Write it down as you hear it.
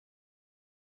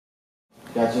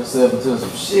Got yourself into some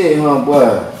shit, huh, boy?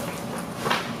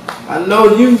 I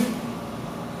know you.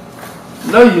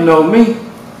 You know me.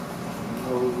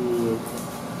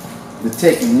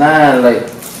 Detective 9 late.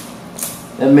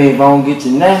 That means if I don't get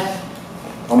you now,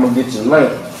 I'm gonna get you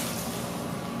later.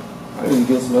 I need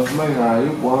to get some information out of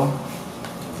you, boy.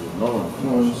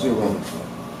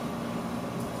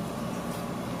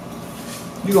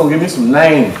 You gonna give me some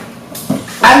names.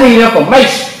 I need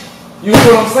information. You know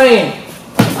what I'm saying?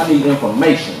 I need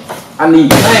information. I need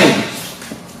names.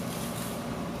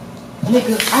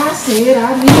 Nigga, I said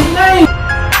I need names.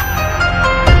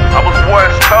 I was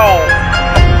once told,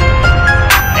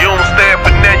 you don't stand for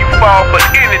nothing, you fall for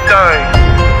anything.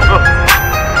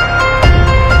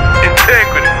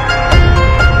 Integrity.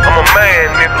 I'm a man,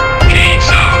 nigga.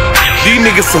 These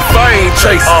niggas some fame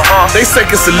chasers. They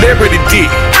suckin' celebrity dick.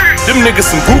 Them niggas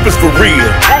some groupies for real.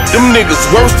 Them niggas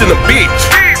worse than a bitch.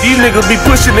 These niggas be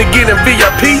pushing to get in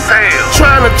VIP.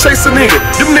 Trying to chase a nigga.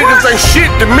 Them niggas ain't shit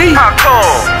to me. How come?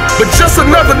 But just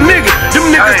another nigga. Them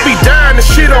niggas be dying to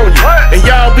shit on you. And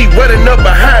y'all be wetting up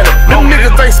behind them. Them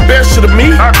niggas ain't special to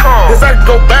me. Cause I can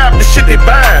go buy the shit they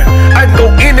buy. I can go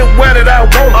anywhere that I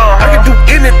want. I can do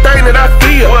anything that I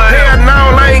feel. Hell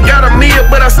no, I ain't got a meal,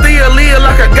 but I still live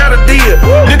like I got a deal.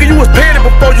 Nigga, you was petty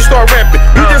before you start rapping.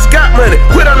 You just got money,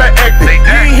 quit all that acting.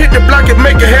 You ain't hit the block and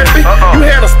make it happy. You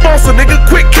had a sponsor, nigga,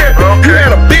 quit capping. You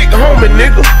had a big homie,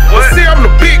 nigga. But see, I'm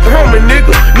the big homie,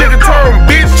 nigga. Nigga turned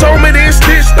bitch, told me then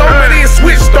stitched on me, then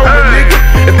switched on me, nigga.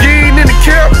 If you ain't in the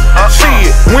camp,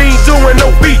 shit, we ain't doing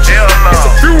no features. It's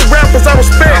a few rappers I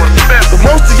respect, but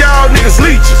most of y'all niggas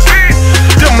leeches.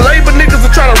 Them labor niggas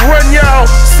are trying to run y'all,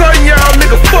 son y'all,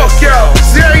 nigga, fuck y'all.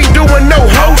 See, I ain't doing no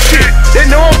hoe shit. They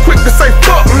know I'm quick to say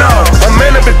fuck no. I'm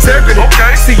man of integrity.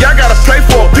 See, I gotta play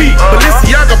for a beat, but listen,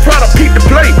 y'all got proud of Pete to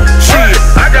play. Shit,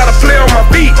 I gotta play on my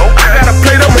feet. I gotta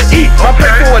play them and eat. My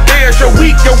pay for a day is your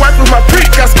week. Your wife was my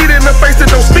freak. I skid in the face that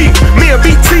don't speak. Me and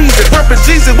BT's and pumping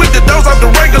Jesus with the doors off the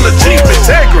regular Jeep.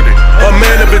 Integrity. A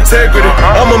man of integrity.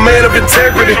 I'm a man of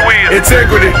integrity.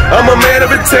 Integrity. I'm a man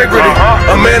of integrity.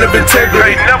 A man of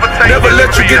integrity. Never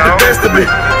let you get the best of me.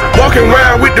 Walking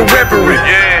around with the weaponry.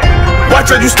 Watch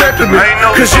how you step to me.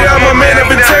 Cause yeah, I'm a man of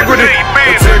integrity.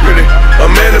 Integrity. A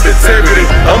man of integrity.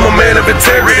 I'm a man of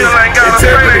integrity.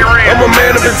 Integrity. I'm a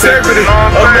man of integrity.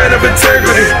 A man of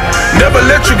integrity. Never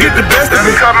let you get the best of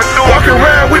me. Walking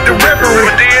around with the weaponry.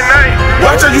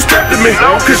 Watch how you step to me.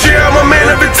 Cause yeah, I'm a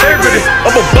man of integrity.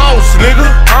 I'm a boss, nigga.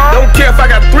 Don't care if I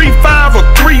got 3, 5, or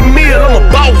 3 mil. I'm a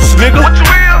boss, nigga.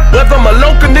 Whether I'm a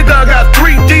local nigga, I got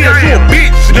 3 deals. You a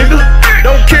bitch, nigga.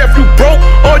 Don't care if you broke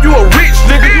or you a rich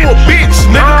nigga. You a bitch,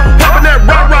 nigga. Poppin' that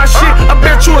rah-rah shit, I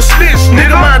bet you a snitch,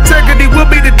 nigga. My integrity will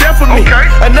be the death of me.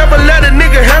 I never let a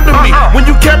nigga handle me. When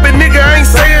you capping, nigga, I ain't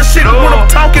saying shit. But when I'm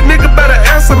talking, nigga, better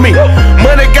answer me.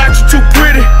 Money got you too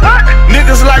pretty.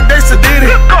 Niggas like they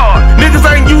sedated. Niggas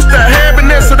ain't used to having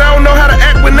that, so they don't know how to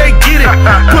act when they get it.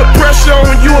 Put pressure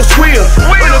on you a swill.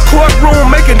 In the courtroom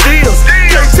making deals.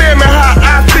 Can't tell me how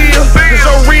I feel. Cause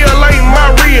your real ain't my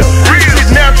real.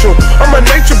 It's natural. I'm a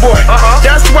nature boy.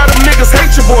 That's why them niggas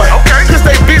hate you, boy. Cause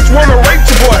they bitch wanna rape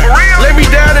you, boy. Lay me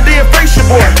down and then face you,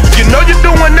 boy. You know you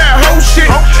doing that whole shit.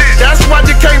 That's why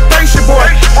you can't face you, boy.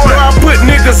 Know I put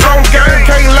niggas on game.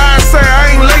 Can't lie and say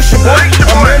I ain't lace you, boy.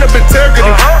 A man of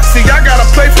integrity. See, I gotta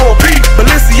play for a beat, but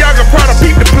listen, y'all got proud of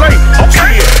Pete to play.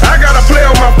 Shit, I gotta play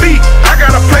on my feet. I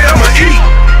gotta play on my eat.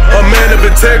 A man of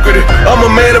integrity. I'm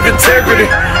a man of integrity.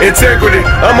 Integrity.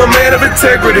 I'm a man of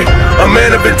integrity. A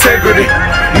man of integrity.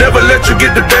 Never let you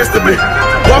get the best of me.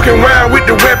 Walking around with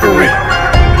the weaponry.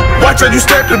 Watch how you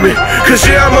step to me. Cause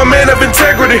yeah, I'm a man of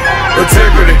integrity.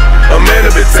 Integrity. A man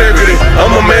of integrity.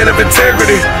 I'm a man of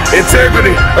integrity.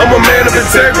 Integrity. I'm a man of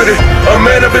integrity. A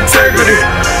man of integrity.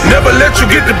 Never let you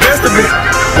get the best of me.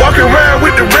 Walking around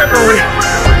with the weaponry.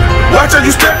 Watch how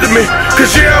you step to me.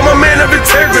 Cause yeah, I'm a man of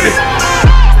integrity.